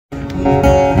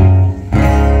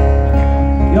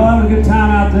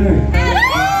there.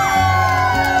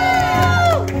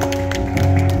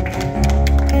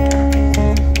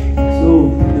 So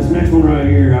this next one right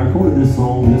here, I recorded this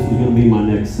song. This was going to be my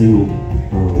next single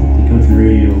to country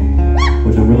radio,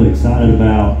 which I'm really excited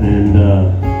about. And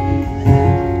a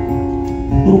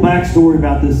little backstory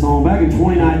about this song. Back in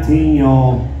 2019,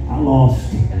 y'all, I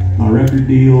lost my record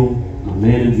deal, my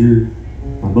manager,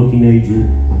 my booking agent,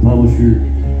 my publisher.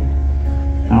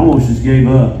 I almost just gave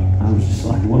up. I was just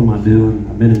like, what am I doing?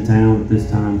 I've been in town at this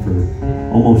time for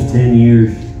almost 10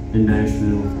 years in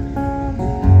Nashville.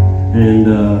 And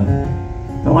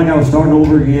felt like I was starting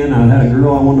over again. I had a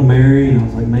girl I wanted to marry, and I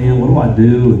was like, man, what do I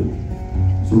do? And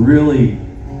it's a really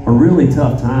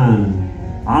tough time.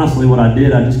 And honestly, what I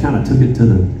did, I just kind of took it to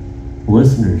the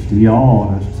listeners, to y'all.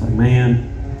 And I was just like, man,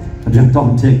 I jumped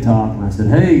on TikTok and I said,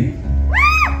 hey,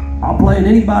 I'll play in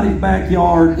anybody's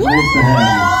backyard who wants to have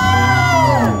me.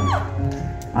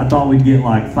 I thought we'd get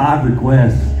like 5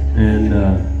 requests, and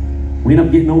we ended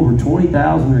up getting over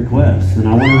 20,000 requests. And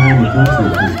I went around the country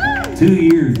for 2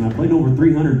 years, and I played over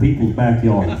 300 people's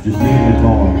backyards, just me and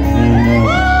guitar. And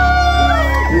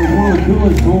it was one of the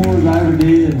coolest tours I ever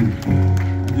did. And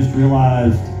I just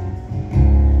realized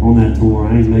on that tour,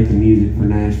 I ain't making music for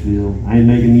Nashville. I ain't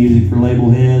making music for label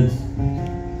heads.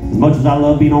 As much as I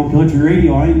love being on country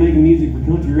radio, I ain't making music for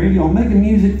country radio. I'm making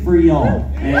music for y'all.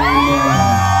 And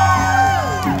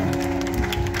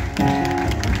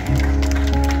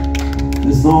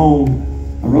this song,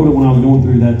 I wrote it when I was going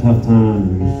through that tough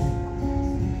time.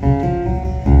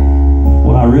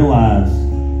 What I realized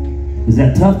is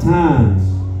that tough times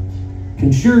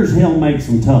can sure as hell make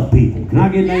some tough people. Can I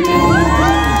get an amen on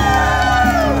that?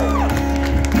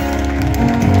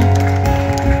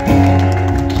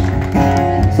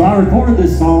 So I recorded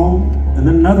this song, and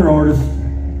then another artist,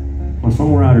 my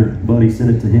songwriter buddy, sent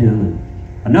it to him, and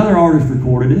another artist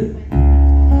recorded it,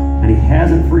 and he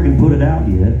hasn't freaking put it out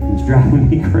yet. It's driving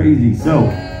me crazy. So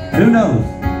who knows?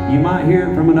 You might hear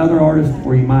it from another artist,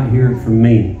 or you might hear it from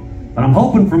me. But I'm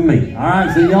hoping from me. All right,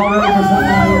 so y'all ready for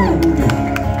something out here?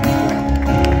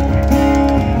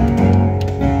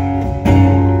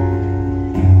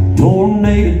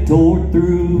 Tornado tore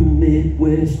through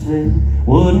Midwest town.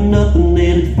 Wasn't nothing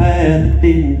in its path that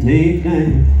didn't take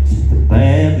down. Except the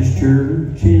Baptist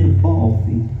church in a ball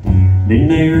field. Then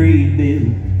they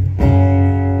rebuilt.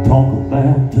 Talk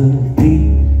about tough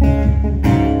people.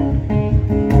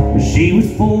 She was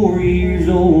 4 years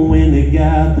old when they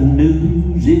got the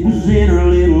news. It was in her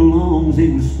little lungs,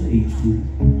 it was stage 2.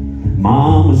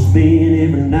 Mama spent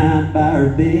every night by her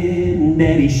bed, and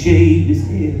Daddy shaved his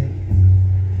head.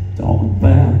 Talk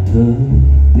about tough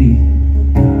people.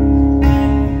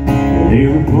 There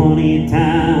were plenty of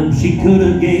times she could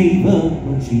have gave up,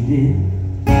 but she didn't.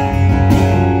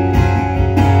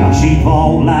 Now she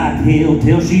fought like hell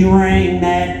till she rang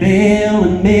that bell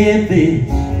in Memphis.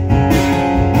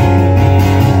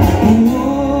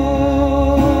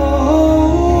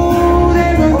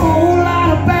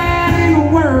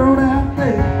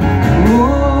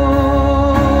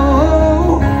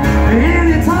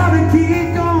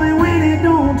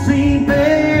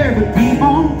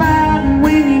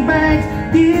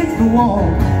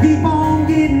 Keep on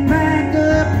getting back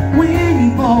up when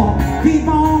you fall. Keep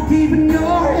on keeping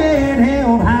your head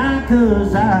held high,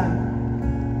 'cause I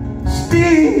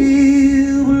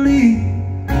still believe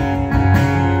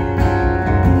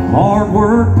hard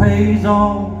work pays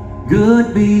off,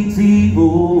 good beats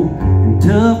evil, and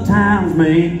tough times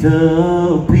make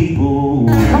tough people.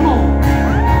 Come on!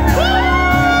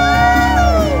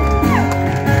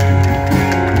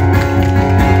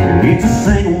 It's a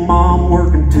single mom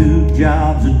working 2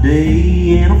 jobs a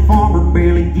day, and a farmer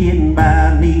barely getting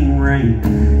by needing rain.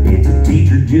 It's a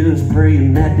teacher just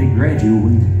praying that they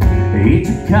graduate. It's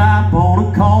a cop on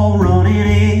a call running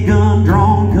and gun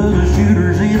drawn 'cause the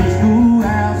shooter's in a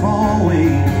schoolhouse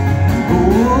hallway.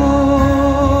 Oh,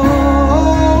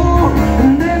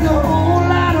 and there's a whole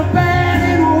lot of bad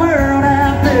in the world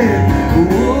out there.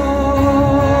 Oh,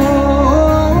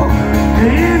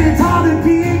 and it's hard to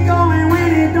keep going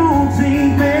when it don't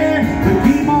seem fair, but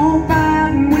keep on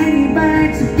fighting when your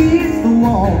back's against the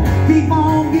wall. Keep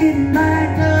on getting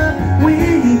back up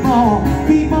when you fall.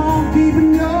 Keep on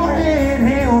keeping your head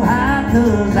held high,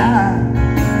 'cause I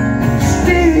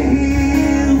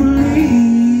still believe.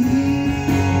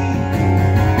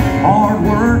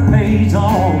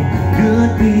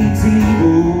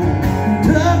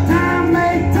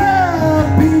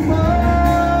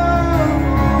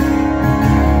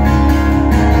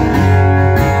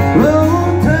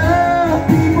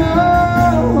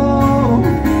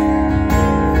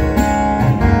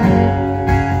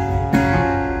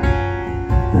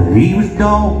 He was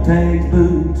dog tags,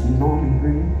 boots, and army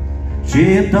green.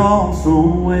 Shipped off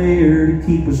somewhere to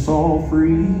keep us all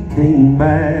free. Came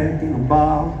back in a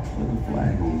box with a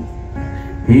flag on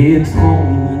it. It's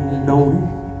home, don't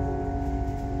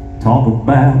it? Talk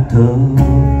about tough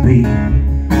people.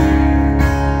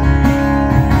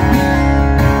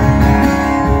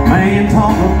 Man,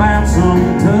 talk about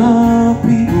some tough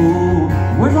people.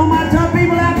 Where's all my tough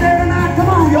people out there tonight? Come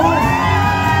on, y'all.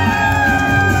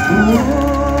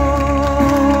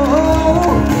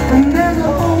 Oh, and there's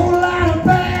a whole lot of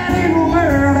bad in the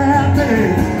world out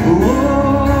there. Oh,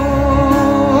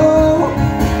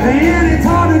 and it's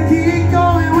hard to keep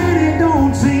going when it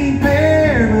don't seem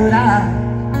fair, but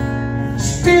I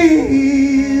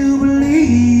still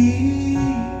believe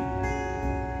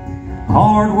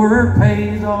hard work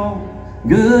pays off,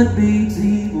 good beats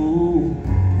evil,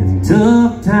 and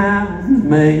tough times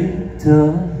make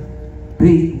tough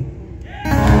people.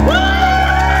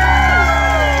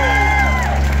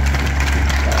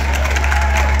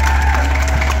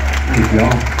 Thank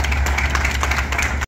y'all.